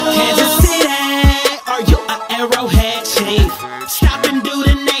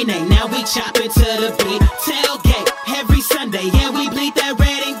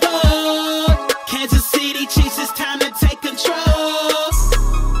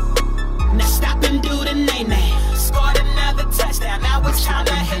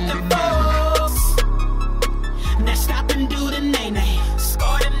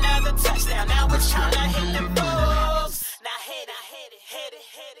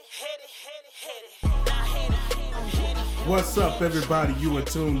What's up, everybody? You are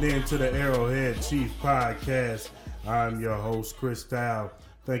tuned in to the Arrowhead Chief Podcast. I'm your host, Chris Dow.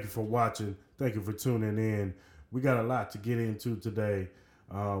 Thank you for watching. Thank you for tuning in. We got a lot to get into today.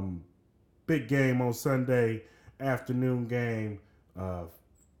 Big game on Sunday, afternoon game,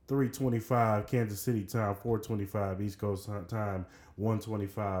 3:25 Kansas City time, 4:25 East Coast time,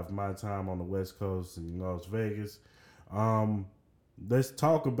 1:25 my time on the West Coast in Las Vegas. Let's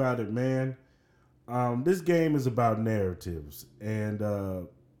talk about it, man. This game is about narratives, and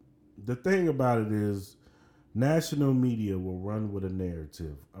the thing about it is national media will run with a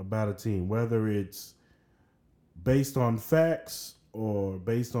narrative about a team, whether it's based on facts or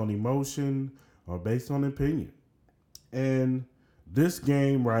based on emotion or based on opinion. And this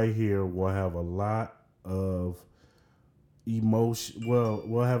game right here will have a lot of emotion. Well,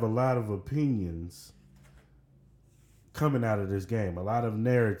 we'll have a lot of opinions coming out of this game, a lot of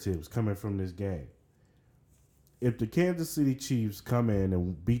narratives coming from this game. If the Kansas City Chiefs come in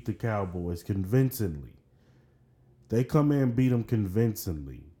and beat the Cowboys convincingly, they come in and beat them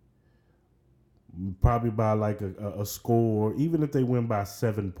convincingly, probably by like a score, even if they win by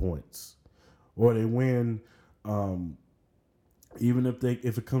 7 points, or they win, even if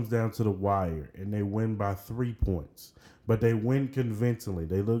it comes down to the wire and they win by 3 points, but they win convincingly.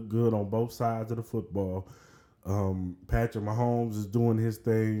 They look good on both sides of the football. Patrick Mahomes is doing his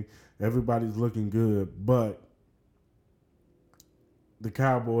thing. Everybody's looking good, but the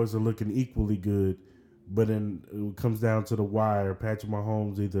Cowboys are looking equally good. But then it comes down to the wire. Patrick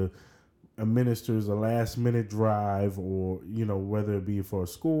Mahomes either administers a last-minute drive, or whether it be for a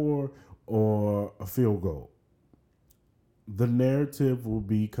score or a field goal. The narrative will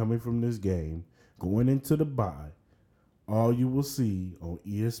be coming from this game going into the bye. All you will see on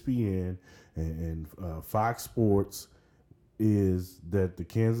ESPN and Fox Sports is that the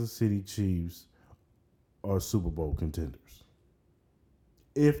Kansas City Chiefs are Super Bowl contenders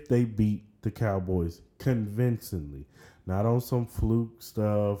if they beat the Cowboys convincingly, not on some fluke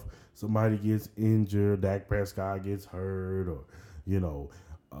stuff. Somebody gets injured, Dak Prescott gets hurt, or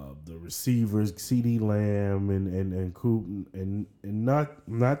the receivers, CeeDee Lamb and Coop, and not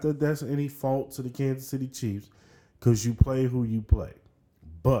that that's any fault to the Kansas City Chiefs, because you play who you play.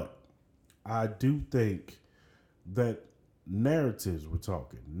 But I do think that narratives, we're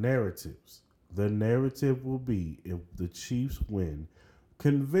talking narratives. The narrative will be, if the Chiefs win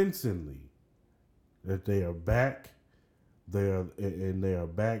convincingly, that they are back. They are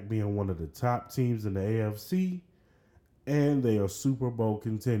back being one of the top teams in the AFC, and they are Super Bowl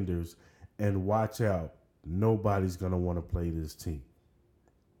contenders. And watch out, nobody's gonna want to play this team.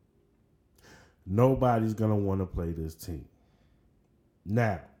 Nobody's gonna want to play this team.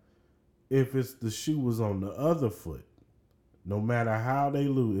 Now, if it's the shoe was on the other foot, no matter how they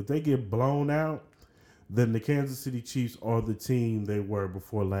lose, if they get blown out, then the Kansas City Chiefs are the team they were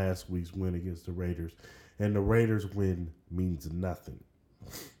before last week's win against the Raiders. And the Raiders win means nothing.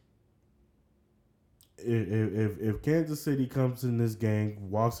 If Kansas City comes in this game,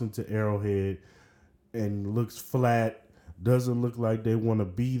 walks into Arrowhead, and looks flat, doesn't look like they want to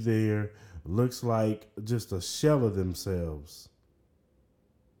be there, looks like just a shell of themselves,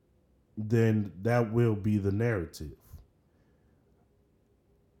 then that will be the narrative.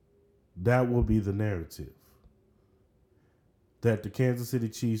 That will be the narrative. That the Kansas City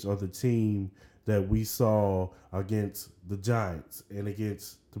Chiefs are the team that we saw against the Giants and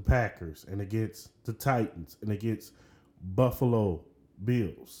against the Packers and against the Titans and against Buffalo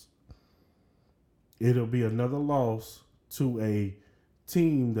Bills. It'll be another loss to a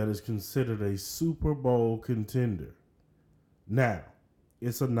team that is considered a Super Bowl contender. Now,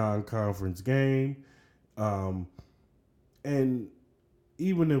 it's a non-conference game. And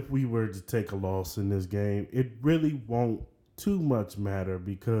even if we were to take a loss in this game, it really won't too much matter,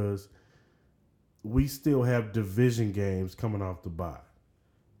 because we still have division games coming off the bye.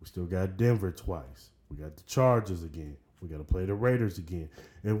 We still got Denver twice. We got the Chargers again. We got to play the Raiders again.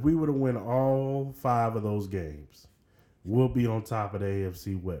 If we were to win all 5 of those games, we'll be on top of the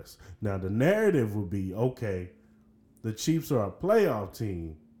AFC West. Now, the narrative would be, okay, the Chiefs are a playoff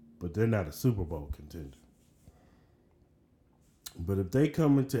team, but they're not a Super Bowl contender. But if they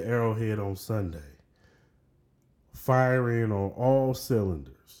come into Arrowhead on Sunday, firing on all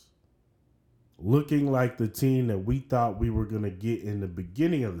cylinders, looking like the team that we thought we were going to get in the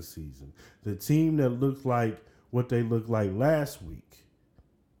beginning of the season, the team that looked like what they looked like last week.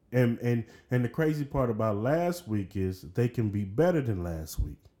 And the crazy part about last week is they can be better than last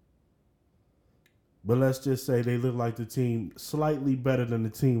week. But let's just say they look like the team slightly better than the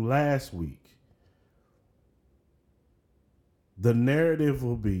team last week. The narrative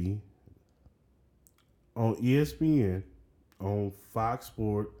will be on ESPN, on Fox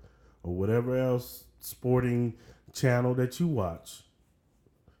Sport, or whatever else sporting channel that you watch.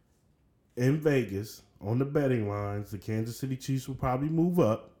 In Vegas, on the betting lines, the Kansas City Chiefs will probably move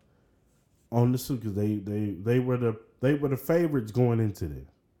up on the because they were the favorites going into this.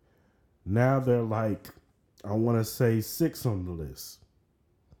 Now they're like, I want to say 6 on the list.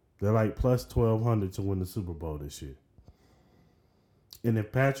 They're like plus 1,200 to win the Super Bowl this year. And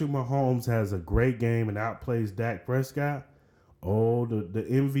if Patrick Mahomes has a great game and outplays Dak Prescott, the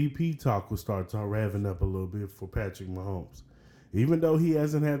MVP talk will start to revving up a little bit for Patrick Mahomes. Even though he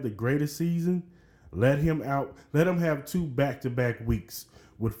hasn't had the greatest season, let him have 2 back-to-back weeks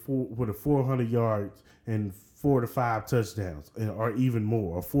with 400 yards and 4 to 5 touchdowns, or even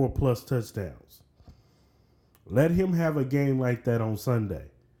more, or 4+ touchdowns. Let him have a game like that on Sunday.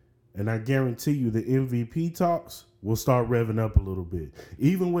 And I guarantee you the MVP talks will start revving up a little bit,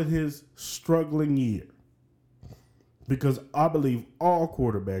 even with his struggling year. Because I believe all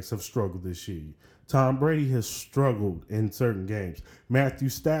quarterbacks have struggled this year. Tom Brady has struggled in certain games. Matthew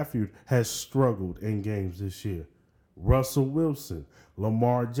Stafford has struggled in games this year. Russell Wilson,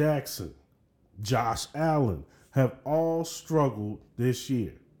 Lamar Jackson, Josh Allen have all struggled this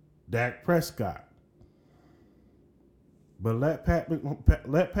year. Dak Prescott. But let Patrick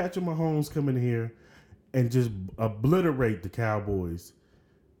Mahomes come in here and just obliterate the Cowboys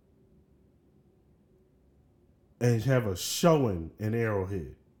and have a showing in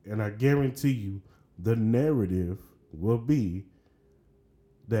Arrowhead. And I guarantee you the narrative will be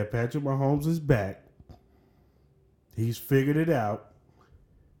that Patrick Mahomes is back. He's figured it out.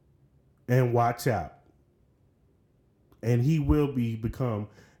 And watch out. And he will become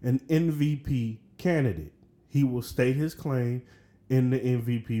an MVP candidate. He will state his claim in the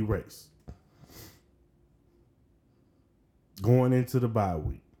MVP race going into the bye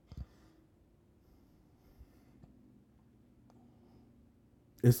week.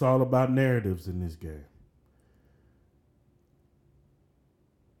 It's all about narratives in this game.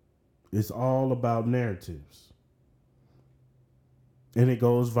 It's all about narratives. And it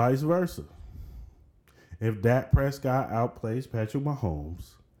goes vice versa. If Dak Prescott outplays Patrick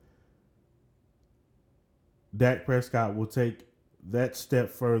Mahomes, Dak Prescott will take that step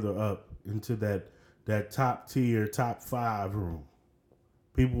further up into that top tier, top 5 room.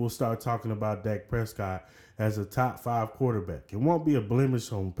 People will start talking about Dak Prescott as a top 5 quarterback. It won't be a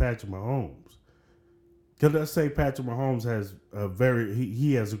blemish on Patrick Mahomes. Because let's say Patrick Mahomes has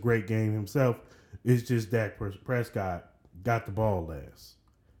he has a great game himself. It's just Dak Prescott got the ball last.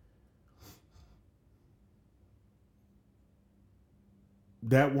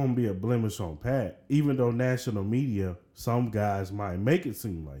 That won't be a blemish on Pat, even though national media, some guys might make it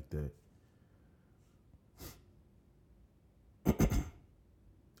seem like that.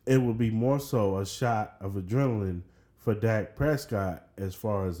 It will be more so a shot of adrenaline for Dak Prescott as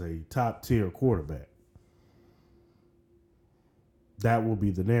far as a top tier quarterback. That will be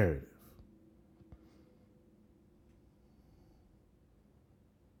the narrative.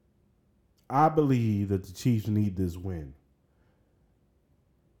 I believe that the Chiefs need this win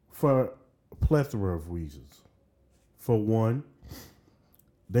for a plethora of reasons. For one,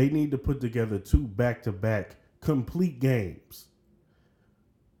 they need to put together 2 back-to-back complete games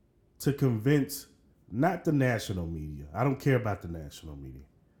to convince not the national media. I don't care about the national media.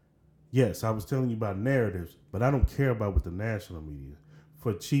 Yes, I was telling you about narratives, but I don't care about what the national media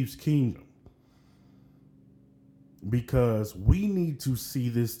for Chiefs Kingdom. Because we need to see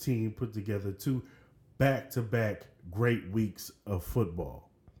this team put together 2 back-to-back great weeks of football.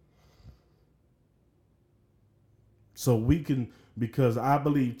 So we can, because I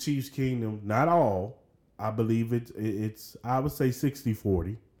believe Chiefs Kingdom, not all, I believe it's I would say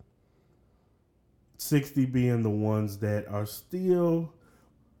 60-40. 60 being the ones that are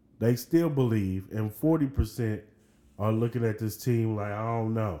they still believe, and 40% are looking at this team like, I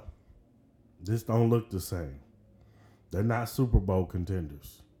don't know. This don't look the same. They're not Super Bowl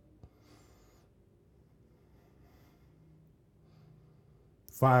contenders.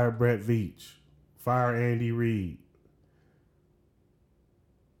 Fire Brett Veach. Fire Andy Reid.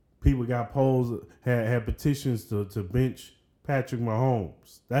 People got polls, had petitions to bench Patrick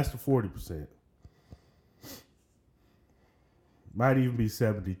Mahomes. That's the 40%. Might even be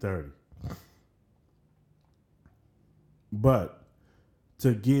 70-30. But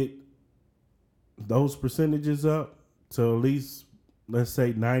to get those percentages up to at least, let's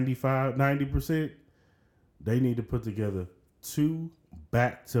say 90%, they need to put together 2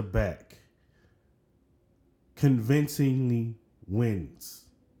 back-to-back convincing wins.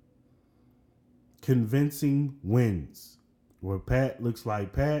 Where Pat looks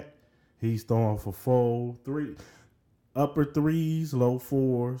like Pat, he's throwing for four, three, upper threes, low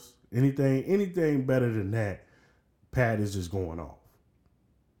fours. Anything better than that, Pat is just going off.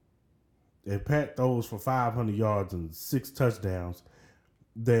 If Pat throws for 500 yards and 6 touchdowns,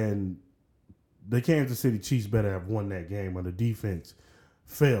 then the Kansas City Chiefs better have won that game, or the defense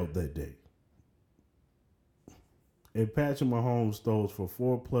failed that day. If Patrick Mahomes throws for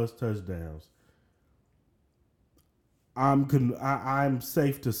 4+ touchdowns, I'm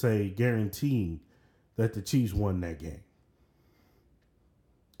safe to say, guaranteeing that the Chiefs won that game.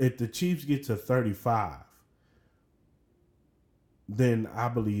 If the Chiefs get to 35, then I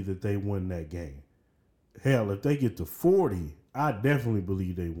believe that they won that game. Hell, if they get to 40, I definitely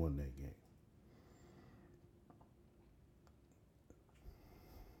believe they won that game.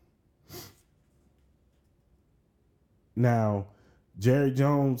 Now, Jerry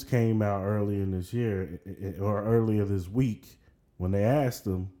Jones came out earlier in this year, or earlier this week, when they asked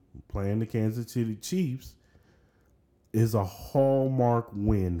him, playing the Kansas City Chiefs is a hallmark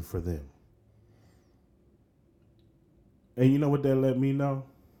win for them. And you know what that let me know?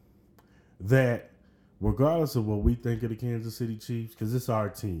 That regardless of what we think of the Kansas City Chiefs, because it's our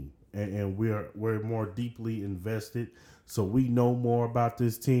team, and we're more deeply invested, so we know more about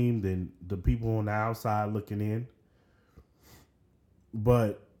this team than the people on the outside looking in.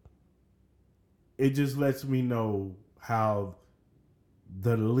 But it just lets me know how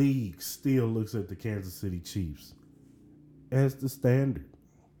the league still looks at the Kansas City Chiefs as the standard.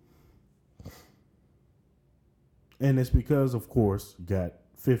 And it's because, of course, you got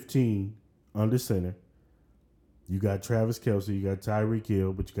 15 under center. You got Travis Kelce, you got Tyreek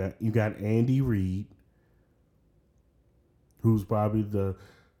Hill, but you got Andy Reid, who's probably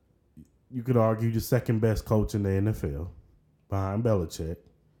you could argue, the second best coach in the NFL behind Belichick.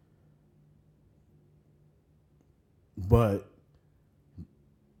 But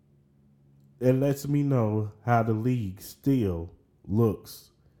it lets me know how the league still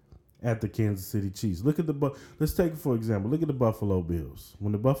looks at the Kansas City Chiefs. Let's take it for example. Look at the Buffalo Bills.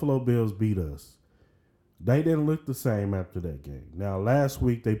 When the Buffalo Bills beat us, they didn't look the same after that game. Now, last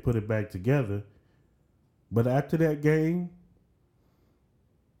week they put it back together, but after that game,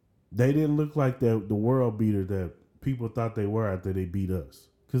 they didn't look like the world beater that people thought they were after they beat us,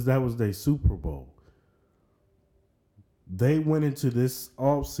 because that was their Super Bowl. They went into this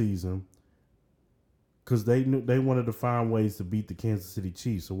offseason because they knew they wanted to find ways to beat the Kansas City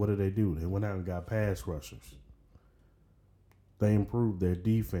Chiefs. So what did they do? They went out and got pass rushers. They improved their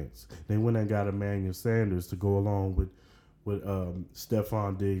defense. They went and got Emmanuel Sanders to go along with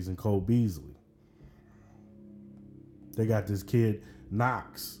Stephon Diggs and Cole Beasley. They got this kid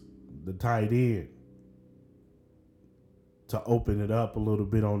Knox, the tight end, to open it up a little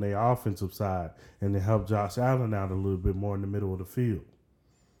bit on their offensive side and to help Josh Allen out a little bit more in the middle of the field.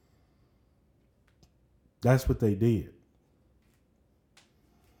 That's what they did.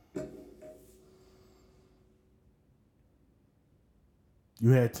 You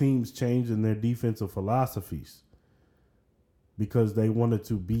had teams changing their defensive philosophies because they wanted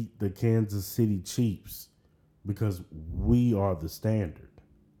to beat the Kansas City Chiefs, because we are the standard.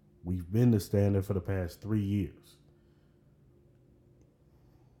 We've been the standard for the past 3 years.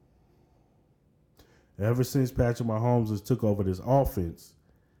 Ever since Patrick Mahomes has took over this offense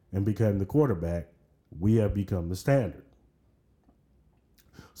and became the quarterback, we have become the standard.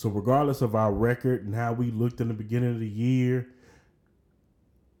 So regardless of our record and how we looked in the beginning of the year,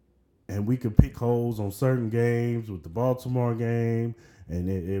 and we could pick holes on certain games with the Baltimore game, and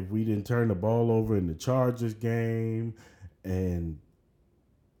if we didn't turn the ball over in the Chargers game, and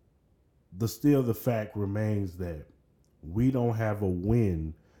the fact remains that we don't have a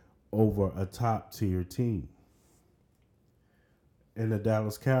win over a top-tier team. And the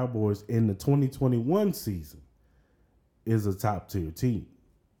Dallas Cowboys in the 2021 season is a top-tier team.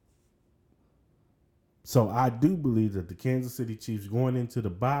 So I do believe that the Kansas City Chiefs going into the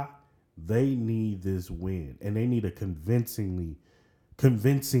bye, they need this win. And they need a convincing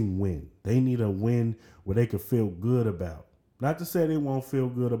win. They need a win where they could feel good about. Not to say they won't feel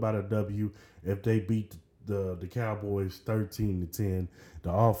good about a W if they beat the Cowboys 13-10.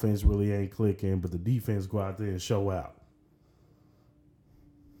 The offense really ain't clicking, but the defense go out there and show out.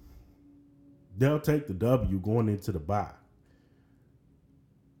 They'll take the W going into the bye.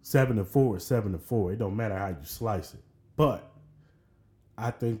 7-4 is 7-4. It don't matter how you slice it. But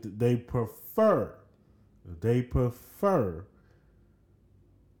I think that they prefer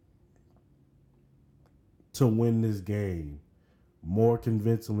to win this game more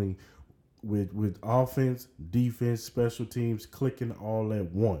convincingly with offense, defense, special teams clicking all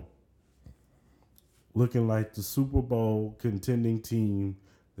at one. looking like the Super Bowl contending team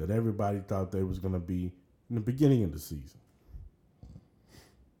that everybody thought they was going to be in the beginning of the season.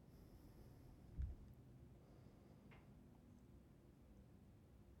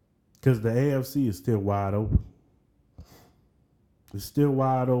 Because the AFC is still wide open. It's still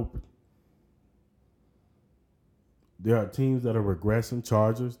wide open. There are teams that are regressing.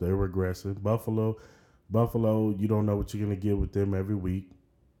 Chargers, they're regressing. Buffalo, you don't know what you're going to get with them every week.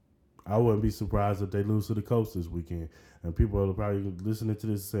 I wouldn't be surprised if they lose to the Colts this weekend. And people are probably listening to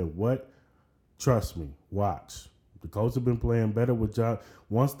this and say, what? Trust me. Watch. The Colts have been playing better with John.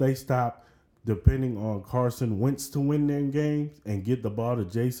 Once they stop depending on Carson Wentz to win their games and get the ball to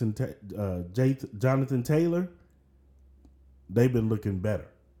Jonathan Taylor, they've been looking better.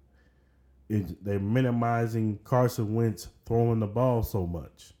 They're minimizing Carson Wentz throwing the ball so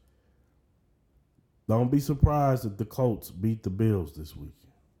much. Don't be surprised if the Colts beat the Bills this weekend.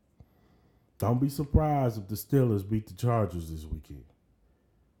 Don't be surprised if the Steelers beat the Chargers this weekend.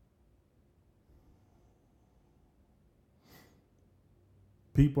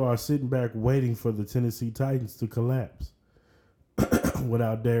 People are sitting back waiting for the Tennessee Titans to collapse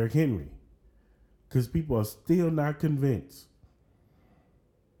without Derrick Henry. Because people are still not convinced.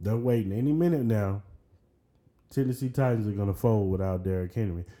 They're waiting any minute now. Tennessee Titans are going to fold without Derrick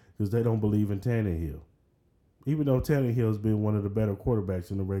Henry because they don't believe in Tannehill. Even though Tannehill has been one of the better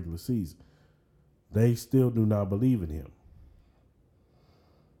quarterbacks in the regular season, they still do not believe in him.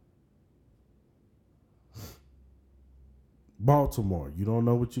 Baltimore, you don't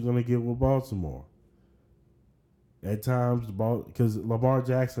know what you're going to get with Baltimore. At times, because Lamar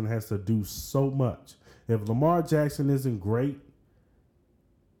Jackson has to do so much. If Lamar Jackson isn't great,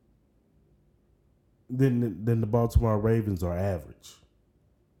 then the Baltimore Ravens are average.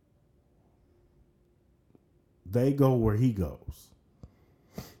 They go where he goes.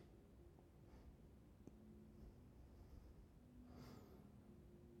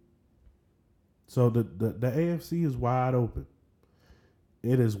 So the AFC is wide open.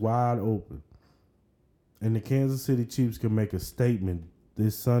 It is wide open. And the Kansas City Chiefs can make a statement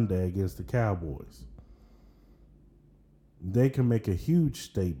this Sunday against the Cowboys. They can make a huge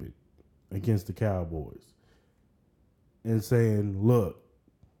statement against the Cowboys and saying, look,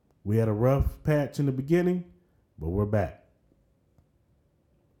 we had a rough patch in the beginning, but we're back.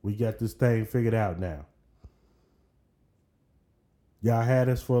 We got this thing figured out now. Y'all had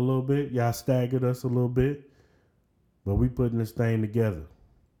us for a little bit. Y'all staggered us a little bit. But we putting this thing together.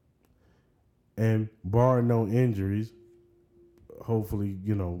 And barring no injuries, hopefully,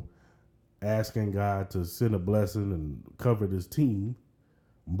 asking God to send a blessing and cover this team.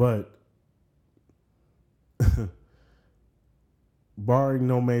 But barring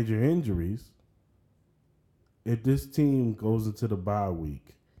no major injuries, if this team goes into the bye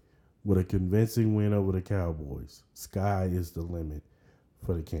week with a convincing win over the Cowboys, sky is the limit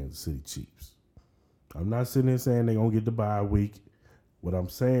for the Kansas City Chiefs. I'm not sitting there saying they're going to get the bye week. What I'm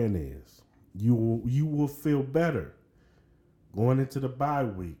saying is you will feel better going into the bye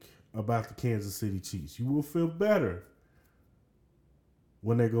week about the Kansas City Chiefs. You will feel better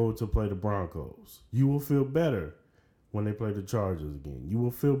when they go to play the Broncos. You will feel better when they play the Chargers again. You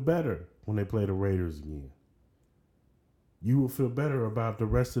will feel better when they play the Raiders again. You will feel better about the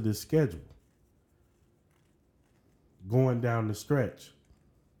rest of this schedule going down the stretch.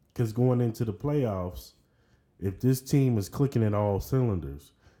 Because going into the playoffs, if this team is clicking at all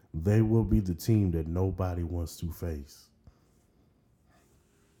cylinders, they will be the team that nobody wants to face.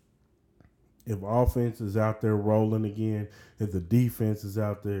 If offense is out there rolling again, if the defense is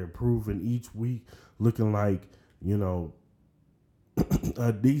out there improving each week, looking like,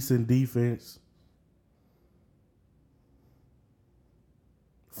 a decent defense,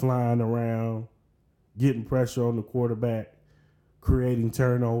 flying around, getting pressure on the quarterback, creating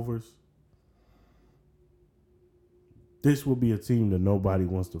turnovers, this will be a team that nobody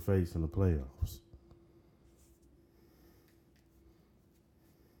wants to face in the playoffs.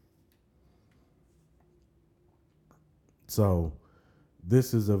 So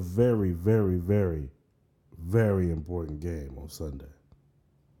this is a very, very, very, very important game on Sunday.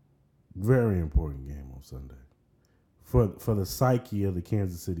 Very important game on Sunday for the psyche of the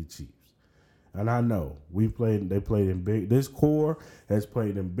Kansas City Chiefs. And I know they played in big. This core has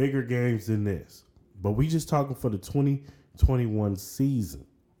played in bigger games than this. But we just talking for the 2021 season.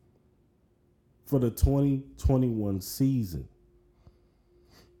 For the 2021 season.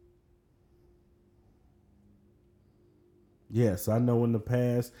 Yes, I know in the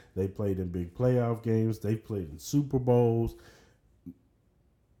past they played in big playoff games. They played in Super Bowls.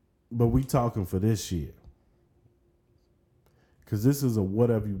 But we talking for this year. Because this is a what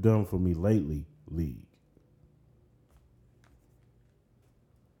have you done for me lately league.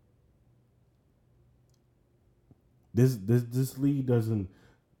 This league doesn't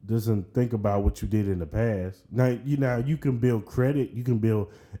think about what you did in the past. Now you can build credit, you can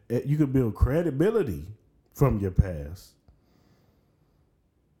build credibility from your past,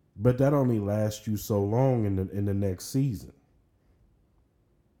 but that only lasts you so long in the next season.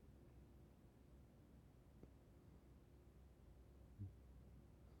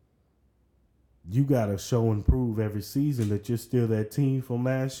 You gotta show and prove every season that you're still that team from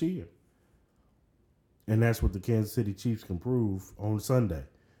last year, and that's what the Kansas City Chiefs can prove on Sunday.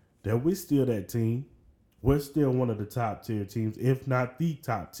 That we're still that team. We're still one of the top tier teams, if not the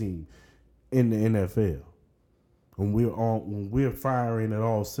top team in the NFL. When we're firing at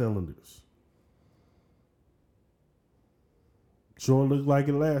all cylinders. Sure looked like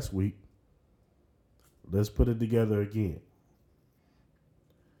it last week. Let's put it together again.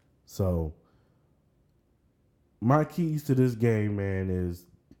 So my keys to this game, man, is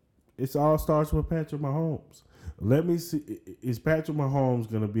it all starts with Patrick Mahomes. Let me see, is Patrick Mahomes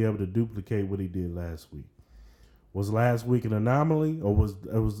going to be able to duplicate what he did last week? Was last week an anomaly, or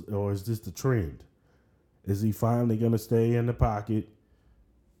is this the trend? Is he finally going to stay in the pocket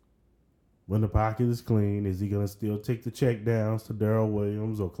when the pocket is clean? Is he going to still take the check downs to Darrell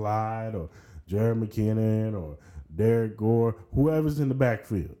Williams or Clyde or Jared McKinnon or Derek Gore, whoever's in the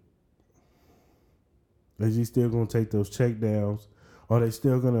backfield? Is he still going to take those check downs? Are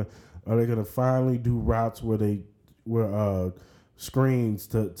they gonna finally do routes where screens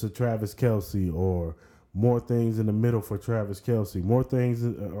to Travis Kelce, or more things in the middle for Travis Kelce, more things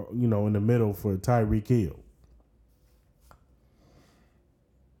in the middle for Tyreek Hill?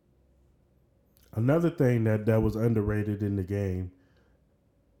 Another thing that was underrated in the game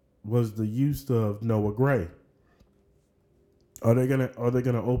was the use of Noah Gray. Are they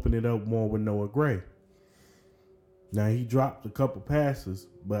gonna open it up more with Noah Gray? Now, he dropped a couple passes,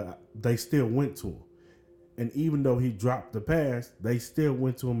 but they still went to him. And even though he dropped the pass, they still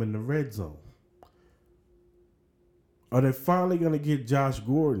went to him in the red zone. Are they finally going to get Josh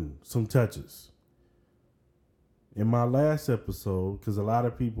Gordon some touches? In my last episode, because a lot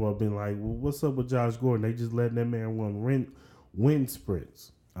of people have been like, well, what's up with Josh Gordon? They just letting that man run wind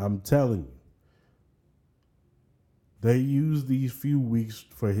sprints. I'm telling you. They use these few weeks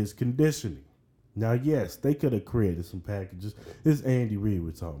for his conditioning. Now, yes, they could have created some packages. This is Andy Reid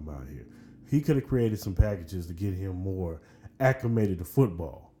we're talking about here. He could have created some packages to get him more acclimated to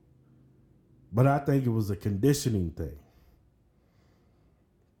football. But I think it was a conditioning thing.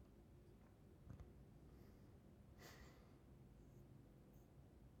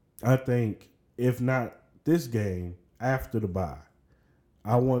 I think if not this game, after the bye,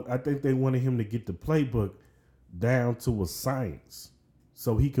 I think they wanted him to get the playbook down to a science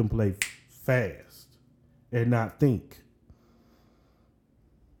so he can play fast and not think.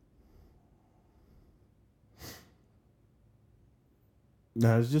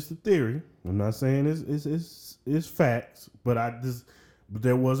 Now, it's just a theory. I'm not saying it's facts, but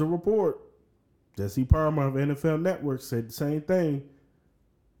there was a report. Jesse Palmer of NFL Network said the same thing.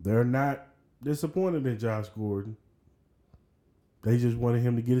 They're not disappointed in Josh Gordon. They just wanted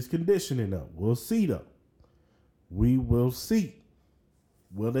him to get his conditioning up. We'll see, though. We will see.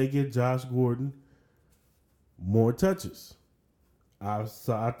 Will they get Josh Gordon more touches? I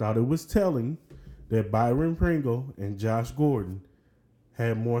thought it was telling that Byron Pringle and Josh Gordon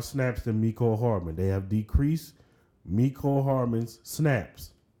had more snaps than Mecole Hardman. They have decreased Mecole Hardman's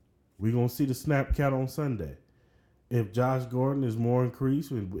snaps. We're going to see the snap count on Sunday. If Josh Gordon is more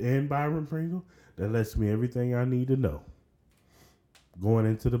increased and Byron Pringle, that lets me everything I need to know going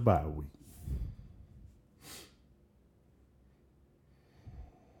into the bye week.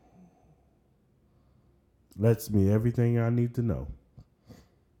 Lets me everything I need to know.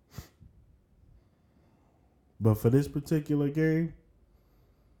 But for this particular game,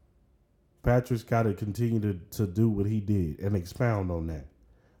 Patrick's got to continue to do what he did and expound on that.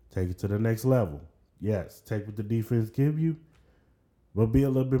 Take it to the next level. Yes, take what the defense give you, but be a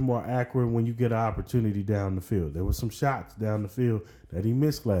little bit more accurate when you get an opportunity down the field. There were some shots down the field that he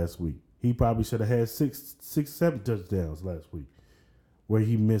missed last week. He probably should have had 7 touchdowns last week where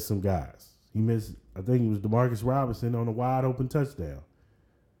he missed some guys. He missed, I think it was Demarcus Robinson on a wide open touchdown.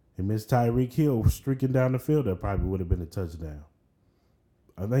 He missed Tyreek Hill streaking down the field. That probably would have been a touchdown.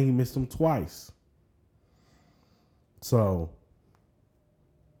 I think he missed him twice. So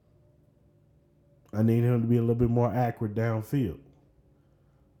I need him to be a little bit more accurate downfield.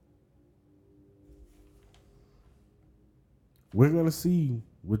 We're going to see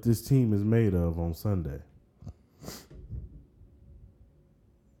what this team is made of on Sunday.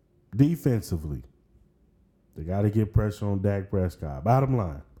 Defensively, they got to get pressure on Dak Prescott. Bottom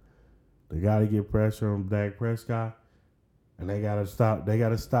line, they got to get pressure on Dak Prescott, and they got to stop. They got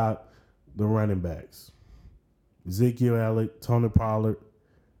to stop the running backs. Ezekiel Elliott, Tony Pollard.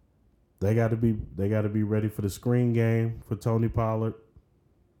 They got to be ready for the screen game for Tony Pollard.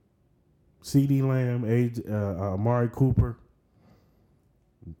 CeeDee Lamb, Amari Cooper.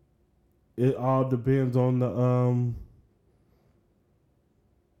 It all depends on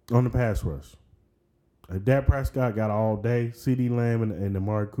the pass rush. If Dak Prescott got all day, CeeDee Lamb and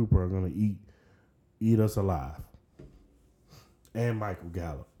Amari Cooper are gonna eat us alive. And Michael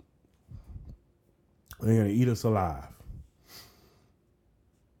Gallup. They're gonna eat us alive.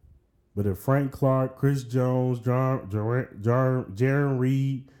 But if Frank Clark, Chris Jones, Jaron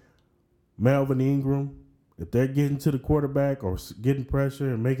Reed, Melvin Ingram, if they're getting to the quarterback or getting pressure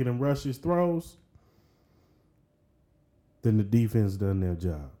and making them rush his throws, then the defense done their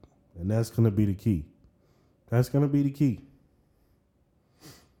job. And that's going to be the key. That's going to be the key.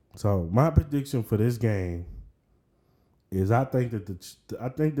 So my prediction for this game is I think that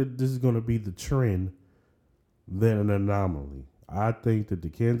this is going to be the trend than an anomaly. I think that the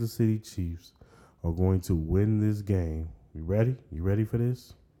Kansas City Chiefs are going to win this game. You ready? You ready for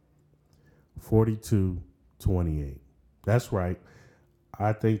this? 42-28. That's right.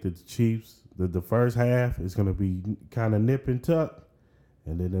 I think that the Chiefs, the first half is going to be kind of nip and tuck.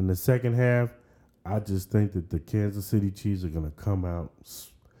 And then in the second half, I just think that the Kansas City Chiefs are going to come out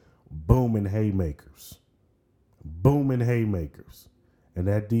booming haymakers. Booming haymakers. And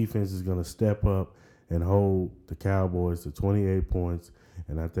that defense is going to step up and hold the Cowboys to 28 points.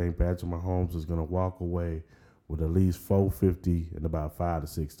 And I think Patrick Mahomes is going to walk away with at least 450 and about 5 to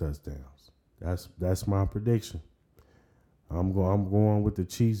 6 touchdowns. That's my prediction. I'm going with the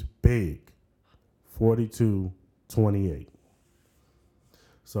Chiefs big, 42-28.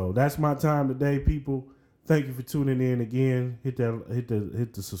 So that's my time today, people. Thank you for tuning in again. Hit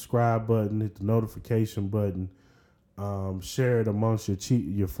the subscribe button, hit the notification button. Share it amongst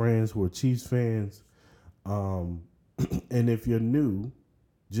your friends who are Chiefs fans. And if you're new,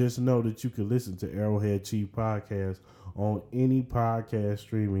 just know that you can listen to Arrowhead Chief Podcast on any podcast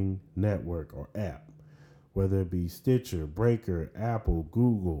streaming network or app, whether it be Stitcher, Breaker, Apple,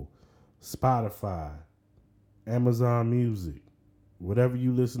 Google, Spotify, Amazon Music, whatever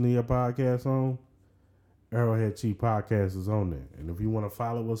you listen to your podcast on, Arrowhead Chief Podcast is on there. And if you want to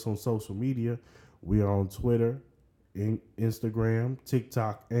follow us on social media, we are on Twitter, Instagram,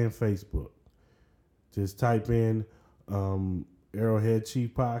 TikTok, and Facebook. Just type in Arrowhead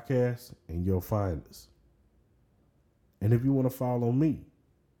Chief Podcast and you'll find us. And if you want to follow me,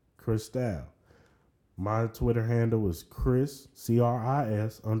 Chris Style, my Twitter handle is Chris,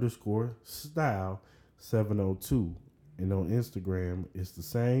 CRIS_Style 702. And on Instagram, it's the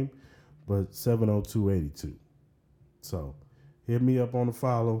same, but 70282. So hit me up on the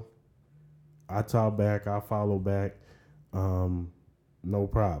follow. I talk back. I follow back. No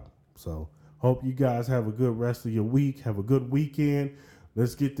problem. So hope you guys have a good rest of your week. Have a good weekend.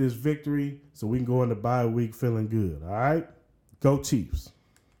 Let's get this victory so we can go into bye week feeling good. All right? Go Chiefs.